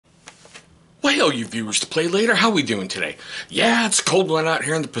Well, hell, you viewers to play later, how we doing today? Yeah, it's a cold one out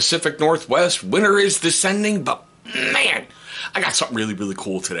here in the Pacific Northwest. Winter is descending, but man, I got something really, really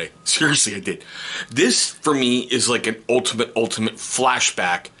cool today. Seriously, I did. This, for me, is like an ultimate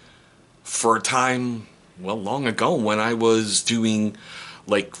flashback for a time, well, long ago when I was doing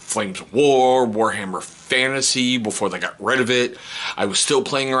like Flames of War, Warhammer Fantasy, before they got rid of it. I was still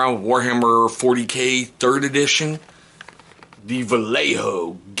playing around with Warhammer 40k 3rd edition. The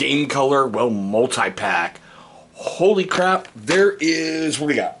Vallejo Game Color, well, multi-pack. Holy crap, there is, what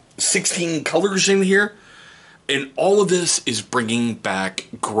do we got, 16 colors in here? And all of this is bringing back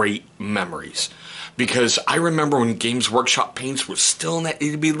great memories. Because I remember when Games Workshop paints were still in that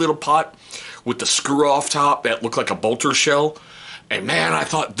itty-bitty little pot with the screw-off top that looked like a bolter shell. And man, I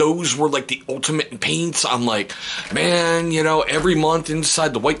thought those were like the ultimate in paints. I'm like, man, you know, every month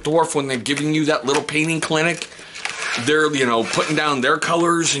inside the White Dwarf when they're giving you that little painting clinic, they're, you know, putting down their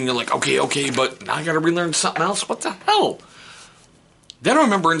colors, and you're like, okay, but now I gotta relearn something else? What the hell? Then I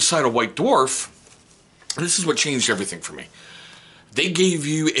remember inside a White Dwarf, and this is what changed everything for me. They gave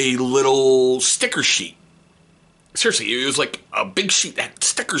you a little sticker sheet. Seriously, it was like a big sheet that had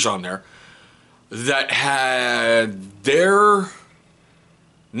stickers on there that had their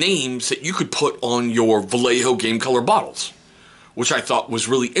names that you could put on your Vallejo Game Color bottles, which I thought was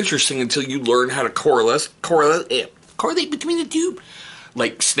really interesting until you learn how to correlate between the two.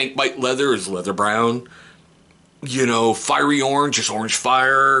 Like snakebite leather is leather brown. You know, fiery orange is orange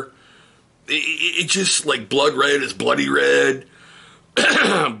fire. It just, like, blood red is bloody red.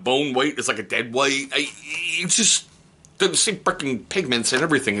 Bone white is like a dead white. It's just the same freaking pigments and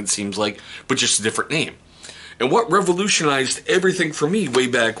everything, it seems like, but just a different name. And what revolutionized everything for me way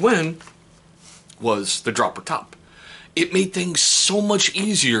back when was the dropper top. It made things so much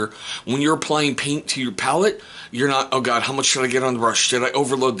easier when you're applying paint to your palette. You're not, oh God, how much should I get on the brush? Did I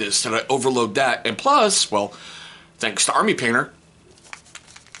overload this? Did I overload that? And plus, well, thanks to Army Painter,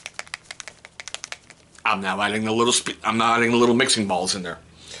 I'm now adding the little mixing balls in there.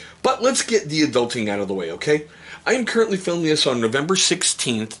 But let's get the adulting out of the way, okay? I am currently filming this on November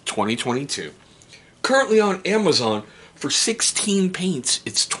 16th, 2022. Currently on Amazon, for 16 paints,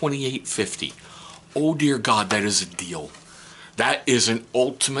 it's $28.50. Oh dear God, that is a deal. That is an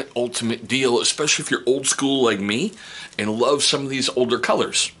ultimate deal, especially if you're old school like me and love some of these older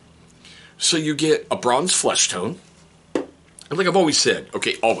colors. So you get a bronze flesh tone. And like I've always said,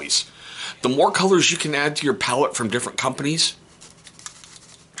 okay, always. The more colors you can add to your palette from different companies,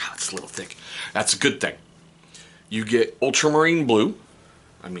 it's a little thick. That's a good thing. You get ultramarine blue.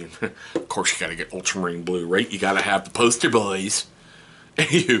 I mean, of course you got to get ultramarine blue, right? You got to have the poster boys.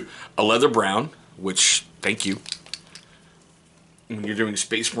 A leather brown, which, thank you. When you're doing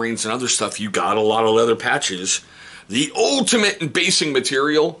Space Marines and other stuff, you got a lot of leather patches. The ultimate in basing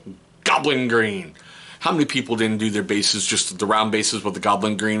material, goblin green. How many people didn't do their bases, just the round bases with the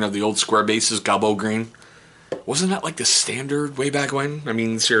goblin green, or the old square bases, gobbo green? Wasn't that like the standard way back when? I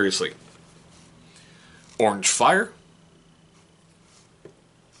mean, seriously. Orange fire.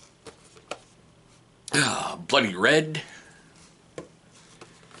 Bloody red.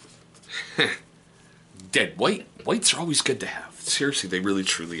 Dead white. Whites are always good to have. Seriously, they really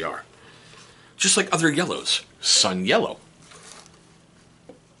truly are. Just like other yellows. Sun yellow.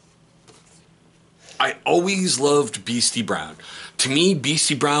 I always loved Beastie Brown. To me,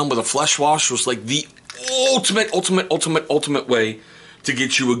 Beastie Brown with a flesh wash was like the ultimate way to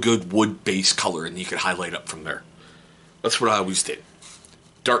get you a good wood-based color, and you could highlight up from there. That's what I always did.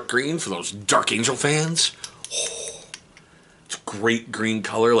 Dark green for those Dark Angel fans. Oh, it's a great green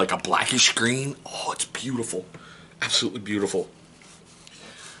color, like a blackish green. Oh, it's beautiful. Absolutely beautiful.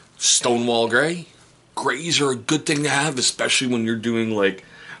 Stonewall gray. Grays are a good thing to have, especially when you're doing like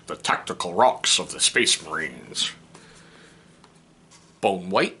the tactical rocks of the Space Marines.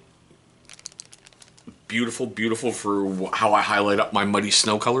 Bone white. Beautiful for how I highlight up my muddy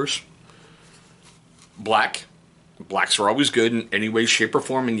snow colors. Black. Blacks are always good in any way, shape, or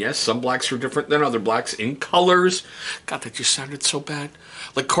form. And yes, some blacks are different than other blacks in colors. God, that just sounded so bad.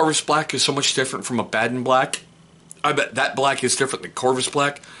 Like Corvus black is so much different from a Baden black. I bet that black is different than Corvus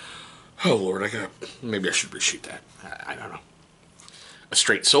black. Oh Lord, maybe I should reshoot that. I don't know. A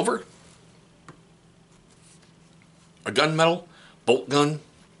straight silver. A gunmetal. Bolt gun.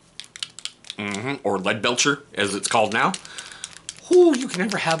 Or lead belcher, as it's called now. Ooh, you can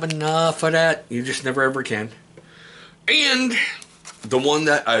never have enough of that. You just never ever can. And the one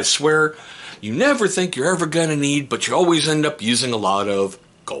that I swear you never think you're ever going to need, but you always end up using a lot of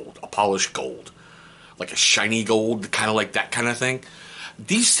gold. A polished gold. Like a shiny gold, kind of like that kind of thing.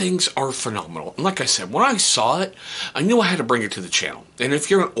 These things are phenomenal. And like I said, when I saw it, I knew I had to bring it to the channel. And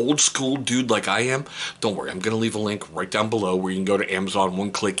if you're an old school dude like I am, don't worry, I'm going to leave a link right down below where you can go to Amazon,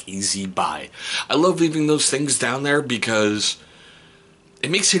 one click, easy buy. I love leaving those things down there because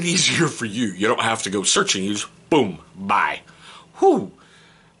it makes it easier for you. You don't have to go searching. You just, boom, buy. Whew.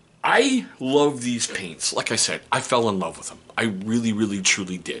 I love these paints. Like I said, I fell in love with them. I really, really,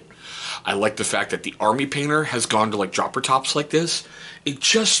 truly did. I like the fact that the Army Painter has gone to like dropper tops like this. It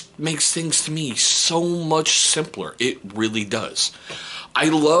just makes things to me so much simpler. It really does. I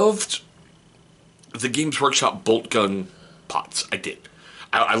loved the Games Workshop bolt gun pots. I did.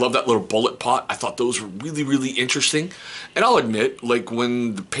 I love that little bullet pot. I thought those were really, really interesting. And I'll admit, like,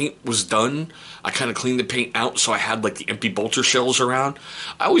 when the paint was done, I kind of cleaned the paint out, so I had, like, the empty bolter shells around.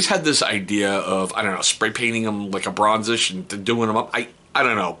 I always had this idea of, I don't know, spray painting them like a bronzish and doing them up. I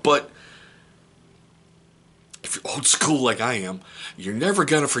don't know, but if you're old school like I am, you're never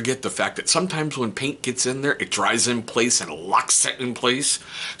going to forget the fact that sometimes when paint gets in there, it dries in place and locks it in place.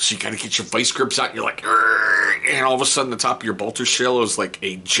 So you got to get your vice grips out and you're like, and all of a sudden the top of your bolter shell is like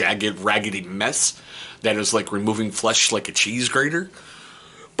a jagged, raggedy mess that is like removing flesh like a cheese grater.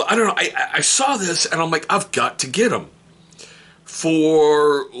 But I don't know, I saw this and I'm like, I've got to get them.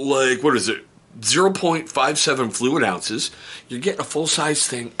 For like, what is it? 0.57 fluid ounces, you're getting a full-size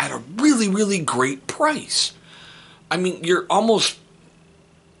thing at a really, really great price. I mean, you're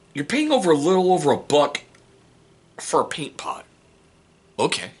paying over a little over $1 for a paint pot.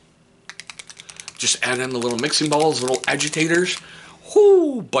 Okay. Just add in the little mixing balls, little agitators.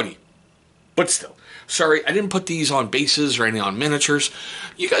 Whoo, buddy. But still, sorry, I didn't put these on bases or any on miniatures.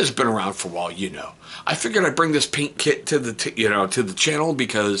 You guys have been around for a while, you know. I figured I'd bring this paint kit to the to the channel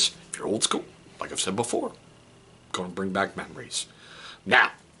because if you're old school, like I've said before, I'm going to bring back memories.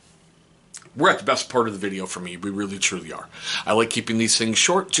 Now, we're at the best part of the video for me. We really, truly are. I like keeping these things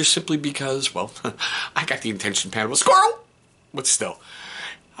short just simply because, well, I got the attention span of a squirrel. But still.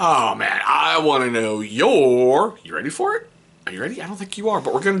 Oh, man, I want to know you ready for it? Are you ready? I don't think you are,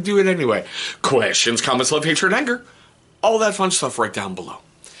 but we're going to do it anyway. Questions, comments, love, hatred, anger. All that fun stuff right down below.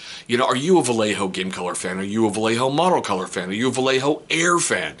 You know, are you a Vallejo Game Color fan? Are you a Vallejo Model Color fan? Are you a Vallejo Air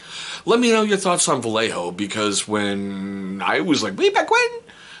fan? Let me know your thoughts on Vallejo, because when I was like, way back when,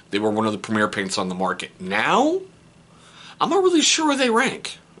 they were one of the premier paints on the market. Now, I'm not really sure where they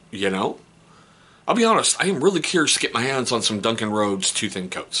rank, you know? I'll be honest, I am really curious to get my hands on some Duncan Rhodes 2-thin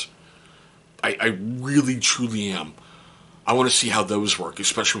coats. I really, truly am. I want to see how those work,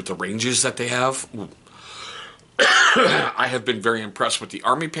 especially with the ranges that they have. I have been very impressed with the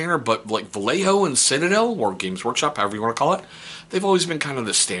Army Painter, but like Vallejo and Citadel, or Games Workshop, however you want to call it, they've always been kind of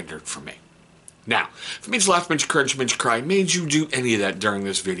the standard for me. Now, if it made you laugh, made you cringe, made you cry, made you do any of that during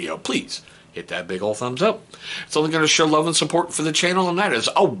this video, please hit that big old thumbs up. It's only going to show love and support for the channel, and that is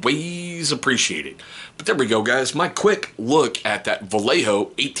always appreciated. But there we go, guys. My quick look at that Vallejo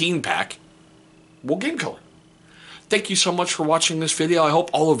 18-pack Game Color. Thank you so much for watching this video. I hope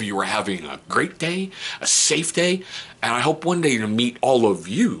all of you are having a great day, a safe day, and I hope one day to meet all of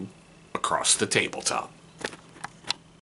you across the tabletop.